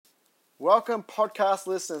Welcome, podcast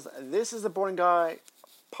listeners. This is the Boring Guy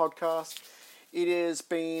podcast. It has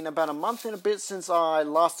been about a month and a bit since I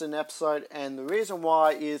last did an episode, and the reason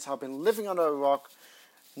why is I've been living under a rock,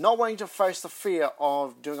 not wanting to face the fear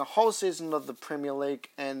of doing a whole season of the Premier League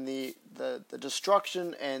and the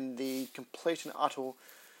destruction and the complete and utter,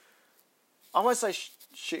 I won't say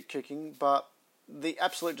shit kicking, but the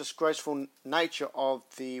absolute disgraceful nature of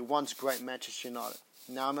the once great Manchester United.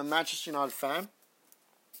 Now, I'm a Manchester United fan.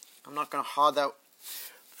 I'm not going to hide that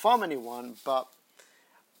from anyone, but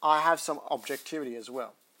I have some objectivity as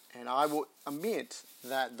well. And I will admit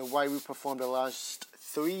that the way we performed the last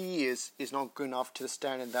 3 years is not good enough to the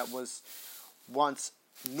standard that was once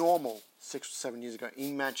normal 6 or 7 years ago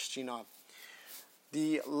in Manchester United.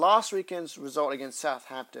 The last weekend's result against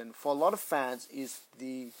Southampton, for a lot of fans, is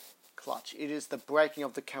the clutch. It is the breaking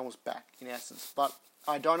of the camel's back, in essence. But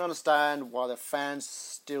I don't understand why the fans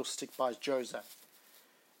still stick by Jose.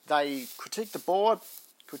 They critique the board,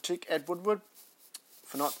 critique Ed Woodward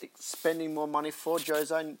for not spending more money for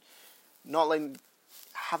Jose, not letting him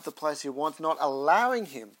have the players he wants, not allowing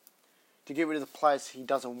him to get rid of the players he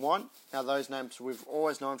doesn't want. Now, those names we've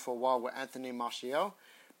always known for a while were Anthony Martial,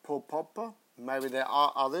 Paul Pogba. Maybe there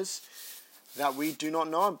are others that we do not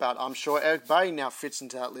know about. I'm sure Eric Bailly now fits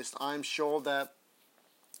into that list. I'm sure that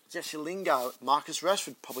Jesse Lingard, Marcus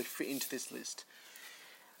Rashford probably fit into this list.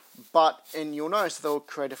 And you'll notice they're all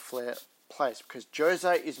creative flair players, because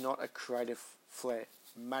Jose is not a creative flair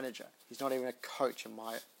manager. He's not even a coach in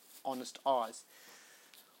my honest eyes.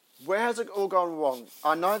 Where has it all gone wrong?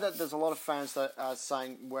 I know that there's a lot of fans that are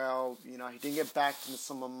saying, well, he didn't get back in the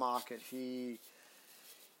summer market. He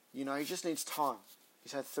just needs time.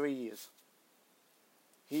 He's had 3 years.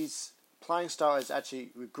 His playing style has actually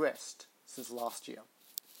regressed since last year.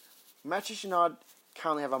 Manchester United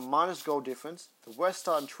currently have a minus goal difference, the worst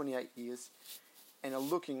start in 28 years, and are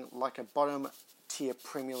looking like a bottom-tier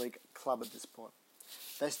Premier League club at this point.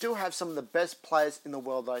 They still have some of the best players in the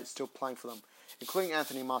world that are still playing for them, including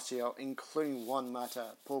Anthony Martial, including Juan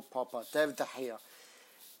Mata, Paul Pogba, David De Gea.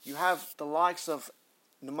 You have the likes of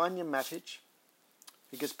Nemanja Matic,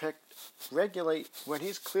 who gets picked regularly when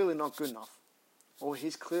he's clearly not good enough, or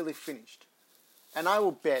he's clearly finished. And I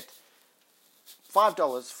will bet $5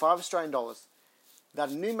 Australian dollars, that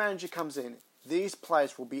a new manager comes in, these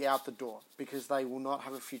players will be out the door because they will not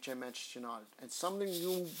have a future at Manchester United. And something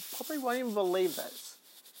you probably won't even believe that is,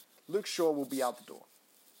 Luke Shaw will be out the door.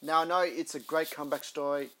 Now, I know it's a great comeback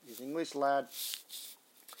story. He's an English lad.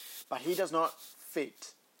 But he does not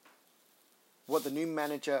fit what the new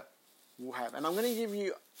manager will have. And I'm going to give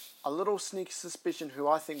you a little sneaky suspicion who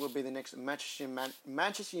I think will be the next Manchester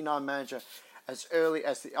United manager as early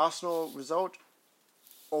as the Arsenal result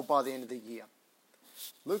or by the end of the year.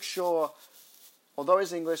 Luke Shaw, although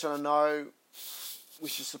he's English, and I know we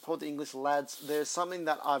should support the English lads, there's something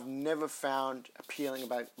that I've never found appealing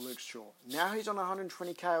about Luke Shaw. Now he's on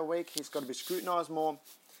 120k a week, he's got to be scrutinised more,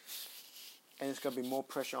 and there's got to be more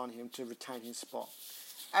pressure on him to retain his spot.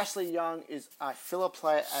 Ashley Young is a filler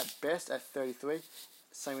player at best at 33,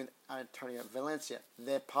 same with Antonio Valencia.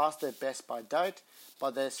 They're past their best by date,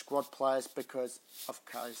 but they're squad players because of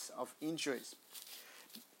case of injuries.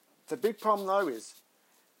 The big problem though is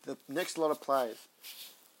the next lot of players,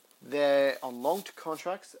 they're on long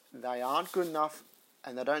contracts, they aren't good enough,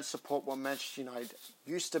 and they don't support what Manchester United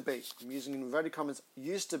used to be. I'm using inverted commas,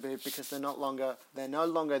 used to be, because they're no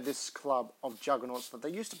longer this club of juggernauts that they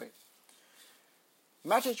used to be.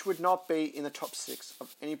 Matic would not be in the top 6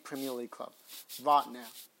 of any Premier League club right now.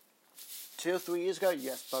 2 or 3 years ago,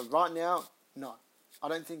 yes, but right now, no. I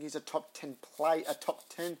don't think he's a top 10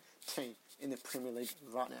 team in the Premier League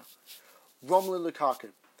right now. Romelu Lukaku.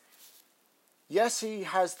 Yes, he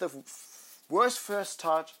has the worst first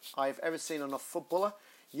touch I've ever seen on a footballer.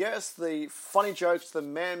 Yes, the funny jokes, the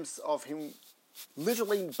memes of him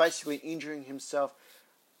literally basically injuring himself,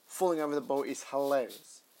 falling over the ball is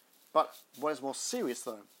hilarious. But what is more serious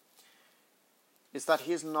though, is that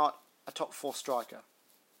he is not a top 4 striker.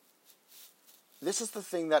 This is the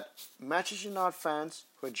thing that Manchester United fans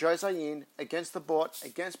who are Jose in, against the board,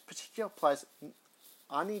 against particular players,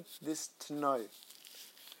 I need this to know.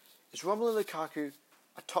 Is Romelu Lukaku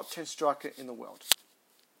a top 10 striker in the world?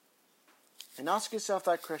 And ask yourself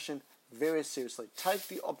that question very seriously. Take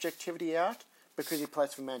the objectivity out because he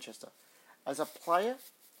plays for Manchester. As a player,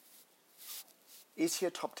 is he a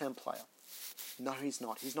top 10 player? No, he's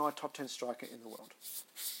not. He's not a top 10 striker in the world.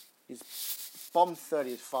 He's bottom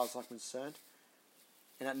 30 as far as I'm concerned.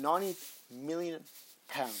 And at £90 million,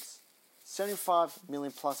 75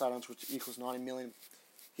 million plus add-ons, which equals 90 million,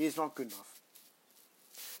 he is not good enough.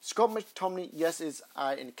 Scott McTominay, yes, is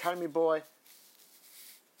an academy boy,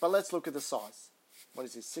 But let's look at the size. What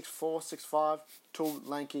is he? 6'4", 6'5", tall,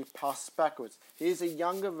 lanky, passes backwards. He is a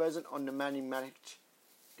younger version of Nemanja Matic,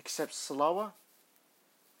 except slower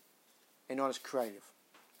and not as creative.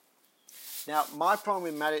 Now, my problem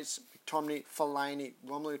with Matic, McTominay, Fellaini,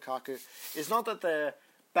 Romelu Lukaku is not that they're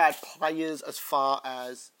bad players as far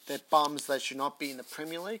as they're bums they should not be in the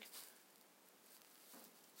Premier League,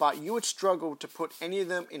 but you would struggle to put any of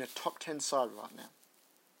them in a top 10 side right now.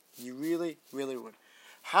 You really, really would.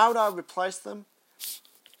 How would I replace them?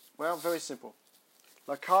 Well, very simple.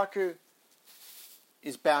 Lukaku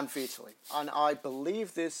is bound for Italy, and I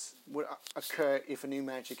believe this would occur if a new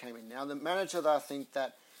manager came in. Now, the manager that I think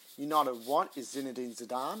that United want is Zinedine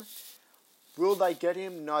Zidane. Will they get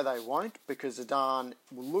him? No, they won't, because Zidane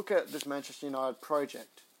will look at this Manchester United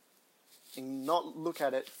project and not look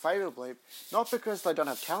at it favourably, not because they don't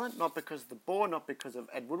have talent, not because of the board, not because of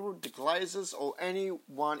Ed Woodward, the Glazers, or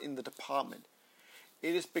anyone in the department.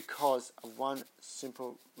 It is because of one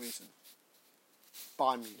simple reason.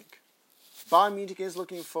 Bayern Munich. Bayern Munich is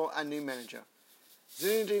looking for a new manager.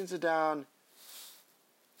 Zinedine Zidane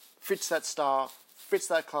fits that star, fits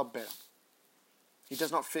that club better. He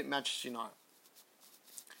does not fit Manchester United.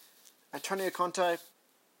 Antonio Conte,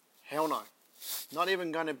 hell no. Not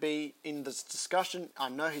even going to be in this discussion. I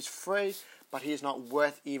know he's free, but he is not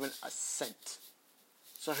worth even a cent.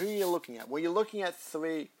 So who are you looking at? Well, you're looking at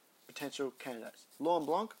three potential candidates. Laurent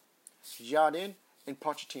Blanc, Jardine, and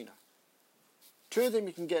Pochettino. Two of them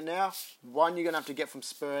you can get now. One you're going to have to get from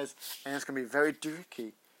Spurs, and it's going to be very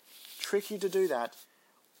tricky to do that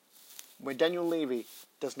when Daniel Levy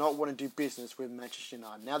does not want to do business with Manchester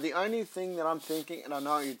United. Now, the only thing that I'm thinking, and I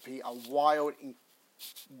know it would be a wild,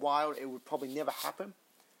 it would probably never happen,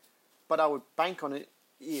 but I would bank on it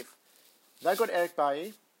if they got Eric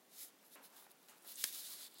Bailly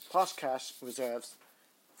plus cash reserves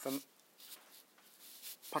from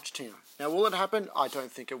Pochettino. Now, will it happen? I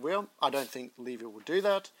don't think it will. I don't think Levy will do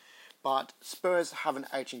that, but Spurs have an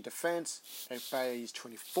aging defence. Eric Bailly is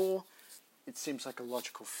 24. It seems like a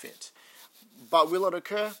logical fit. But will it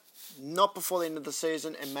occur? Not before the end of the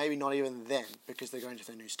season, and maybe not even then, because they're going to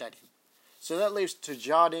their new stadium. So that leaves to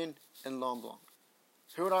Jardine and Laurent Blanc.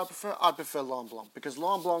 Who would I prefer? I prefer Laurent Blanc, because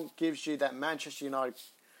Laurent Blanc gives you that Manchester United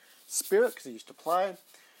spirit, because he used to play.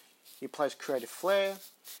 He plays creative flair.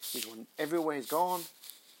 He's won everywhere he's gone.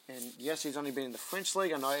 And yes, he's only been in the French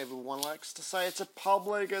league. I know everyone likes to say it's a pub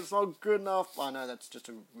league, it's not good enough. I know that's just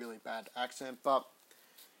a really bad accent, but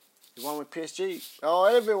he won with PSG. Oh,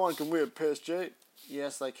 everyone can win at PSG.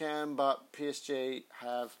 Yes, they can, but PSG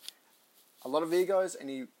have a lot of egos, and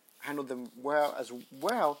he handled them well as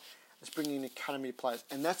bringing in academy players.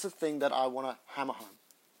 And that's the thing that I want to hammer home.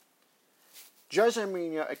 Jose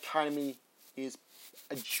Mourinho Academy is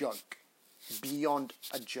a joke, beyond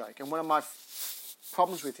a joke. And one of my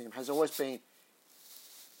problems with him has always been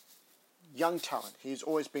young talent. He's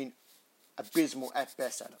always been abysmal at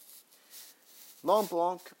best at it. Laurent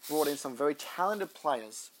Blanc brought in some very talented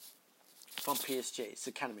players from PSG's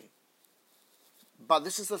academy. But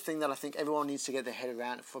this is the thing that I think everyone needs to get their head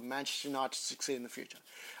around for Manchester United to succeed in the future.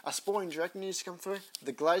 A sporting director needs to come through.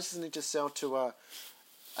 The Glazers need to sell to a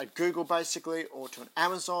Google, basically, or to an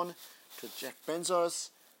Amazon, to Jeff Bezos,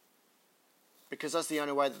 because that's the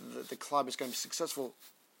only way that the club is going to be successful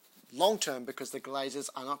long term, because the Glazers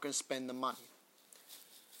are not going to spend the money.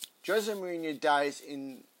 Jose Mourinho days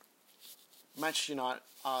in Manchester United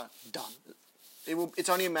are done. It's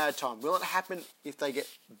only a matter of time. Will it happen if they get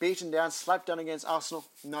beaten down, slapped down against Arsenal?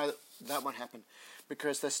 No, that won't happen,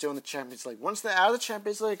 because they're still in the Champions League. Once they're out of the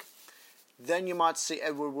Champions League, then you might see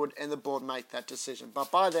Ed Woodward and the board make that decision.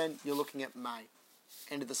 But by then, you're looking at May,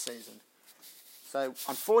 end of the season. So,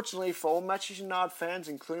 unfortunately, for all Manchester United fans,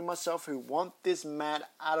 including myself, who want this man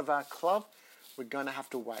out of our club, we're going to have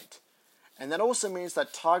to wait. And that also means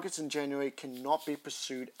that targets in January cannot be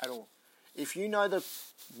pursued at all. If you know the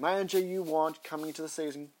manager you want coming into the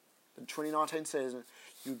season, the 2019 season,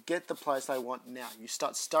 you get the players they want now. You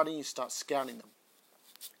start studying, you start scouting them.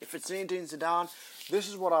 If it's Zinedine Zidane, this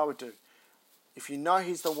is what I would do. If you know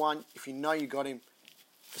he's the one, if you know you got him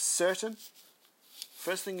for certain,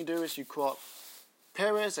 first thing you do is you call up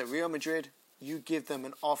Perez at Real Madrid. You give them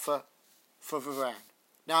an offer for Varane.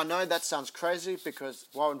 Now, I know that sounds crazy, because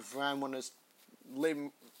why would Varane want to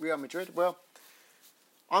leave Real Madrid? Well,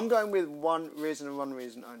 I'm going with one reason and one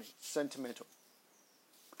reason only. Sentimental.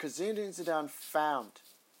 Because Zinedine Zidane found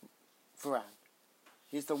Varane.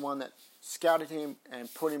 He's the one that scouted him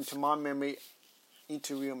and put him, to my memory,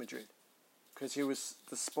 into Real Madrid. Because he was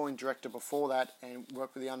the sporting director before that and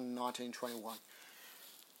worked with the under-19-21.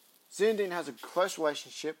 Zinedine has a close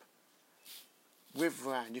relationship with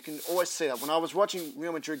Varane. You can always see that. When I was watching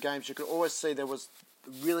Real Madrid games, you could always see there was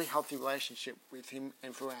a really healthy relationship with him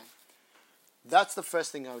and Varane. That's the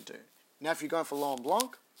first thing I would do. Now, if you're going for Laurent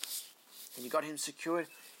Blanc, and you got him secured,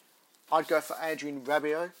 I'd go for Adrien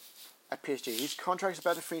Rabiot at PSG. His contract's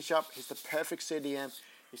about to finish up. He's the perfect CDM.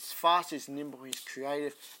 He's fast, he's nimble, he's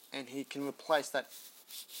creative, and he can replace that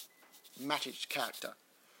Matic character.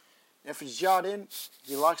 Now for Jardin,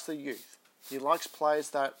 he likes the youth. He likes players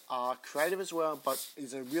that are creative as well, but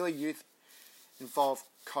is a really youth-involved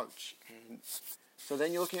coach. And so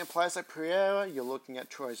then you're looking at players like Pereira, you're looking at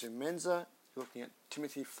Troy Menza, you're looking at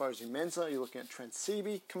Timothy Fosu Menza, you're looking at Trent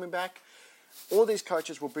Seaby coming back. All these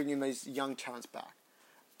coaches will bring in these young talents back.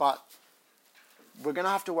 But we're going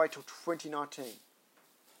to have to wait till 2019.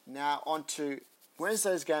 Now on to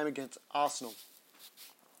Wednesday's game against Arsenal.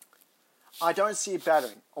 I don't see it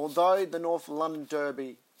battering. Although the North London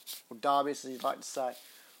Derby, or Derby as you'd like to say,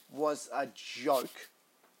 was a joke,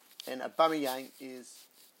 and Aubameyang is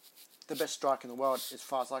the best striker in the world as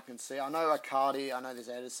far as I can see. I know Icardi, I know there's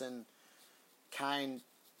Edison, Kane,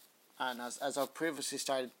 and as I've previously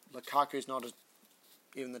stated, Lukaku is not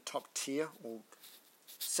even the top tier or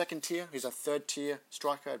second tier. He's a third tier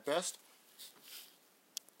striker at best.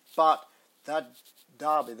 But that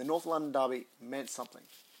derby, the North London Derby, meant something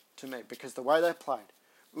to me because the way they played,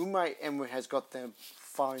 Unai Emery has got them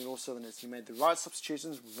firing all cylinders. He made the right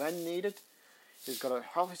substitutions when needed. He's got a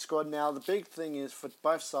healthy squad now. The big thing is for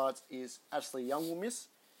both sides is Ashley Young will miss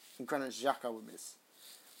and Granit Xhaka will miss.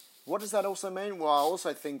 What does that also mean? Well, I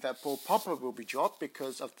also think that Paul Pogba will be dropped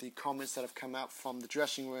because of the comments that have come out from the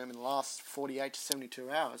dressing room in the last 48 to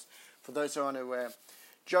 72 hours. For those who are unaware,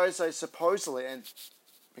 Jose supposedly, and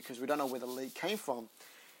because we don't know where the leak came from,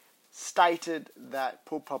 stated that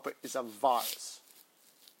Paul Pogba is a virus.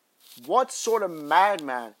 What sort of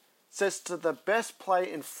madman says to the best player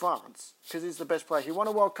in France, because he's the best player, he won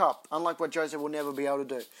a World Cup, unlike what Jose will never be able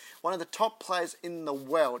to do. One of the top players in the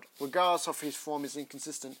world, regardless of his form, is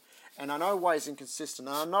inconsistent. And I know why he's inconsistent,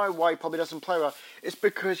 and I know why he probably doesn't play well. It's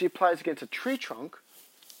because he plays against a tree trunk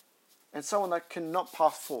and someone that cannot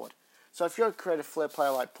pass forward. So if you're a creative flair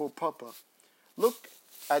player like Paul Pogba, look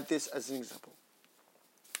at this as an example.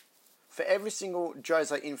 For every single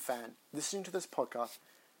Jose in fan listening to this podcast,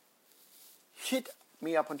 hit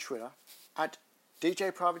me up on Twitter at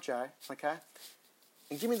DJ Private J, okay,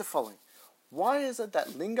 and give me the following. Why is it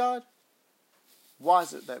that Lingard, why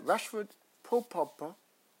is it that Rashford, Paul Pogba,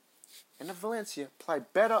 and Valencia play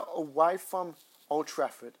better away from Old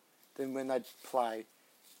Trafford than when they play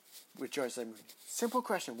with Jose Mourinho? Simple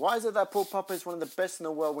question. Why is it that Paul Pogba is one of the best in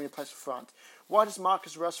the world when he plays for France? Why does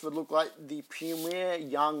Marcus Rashford look like the premier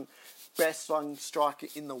young, best young striker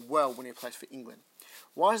in the world when he plays for England?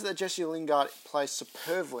 Why is it that Jesse Lingard plays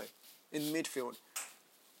superbly in midfield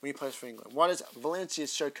when he plays for England? Why does Valencia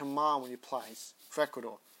show command when he plays for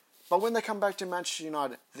Ecuador? But when they come back to Manchester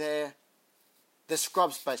United, they're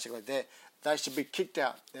scrubs basically. They should be kicked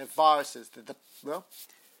out. They're viruses. Well,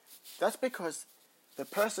 that's because the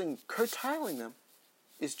person curtailing them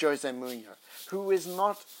is Jose Mourinho, who is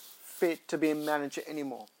not fit to be a manager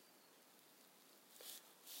anymore.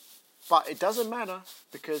 But it doesn't matter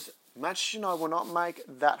because Manchester United will not make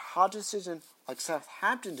that hard decision like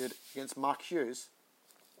Southampton did against Mark Hughes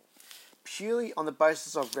purely on the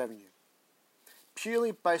basis of revenue.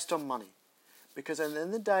 Purely based on money. Because at the end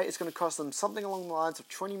of the day, it's going to cost them something along the lines of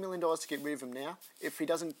 $20 million to get rid of him now. If he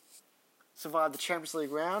doesn't survive the Champions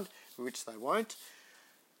League round, which they won't,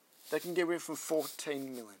 they can get rid of him for $14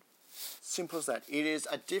 million. Simple as that. It is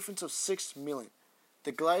a difference of $6 million.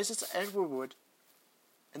 The Glazers, Edward Wood,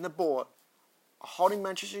 and the board are holding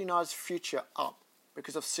Manchester United's future up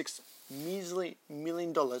because of $6 measly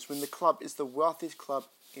million when the club is the wealthiest club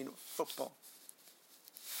in football.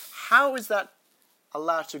 How is that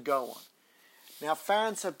allowed to go on? Now,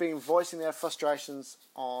 fans have been voicing their frustrations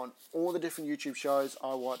on all the different YouTube shows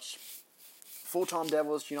I watch. Full Time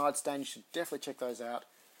Devils, United Stand, you should definitely check those out.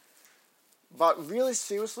 But really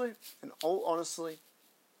seriously, and all honestly,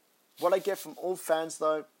 what I get from all fans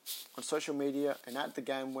though, on social media and at the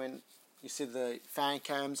game when you see the fan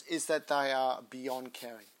cams, is that they are beyond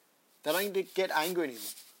caring. They don't get angry anymore.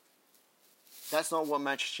 That's not what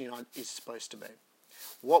Manchester United is supposed to be.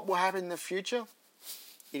 What will happen in the future?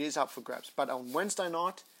 It is up for grabs. But on Wednesday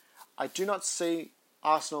night, I do not see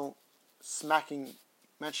Arsenal smacking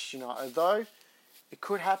Manchester United. Although it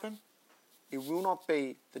could happen, it will not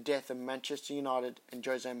be the death of Manchester United and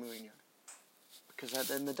Jose Mourinho. Because at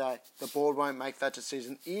the end of the day, the board won't make that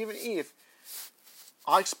decision. Even if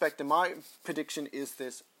I expect, and my prediction is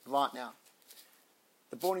this right now.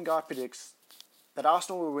 The boarding guy predicts that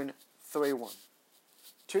Arsenal will win 3-1.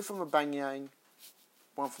 2 from Aubameyang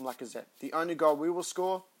one from Lacazette. The only goal we will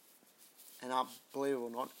score, and believe it or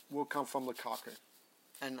not, will come from Lukaku.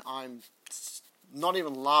 And I'm not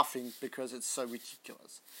even laughing because it's so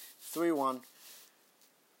ridiculous. 3-1.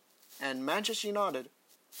 And Manchester United,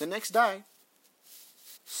 the next day,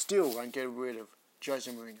 still won't get rid of Jose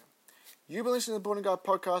Mourinho. You've been listening to the Boarding Guide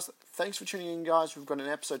podcast. Thanks for tuning in, guys. We've got an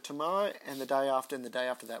episode tomorrow and the day after and the day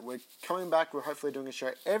after that. We're coming back. We're hopefully doing a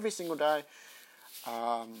show every single day.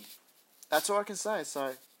 That's all I can say.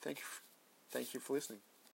 So thank you for listening.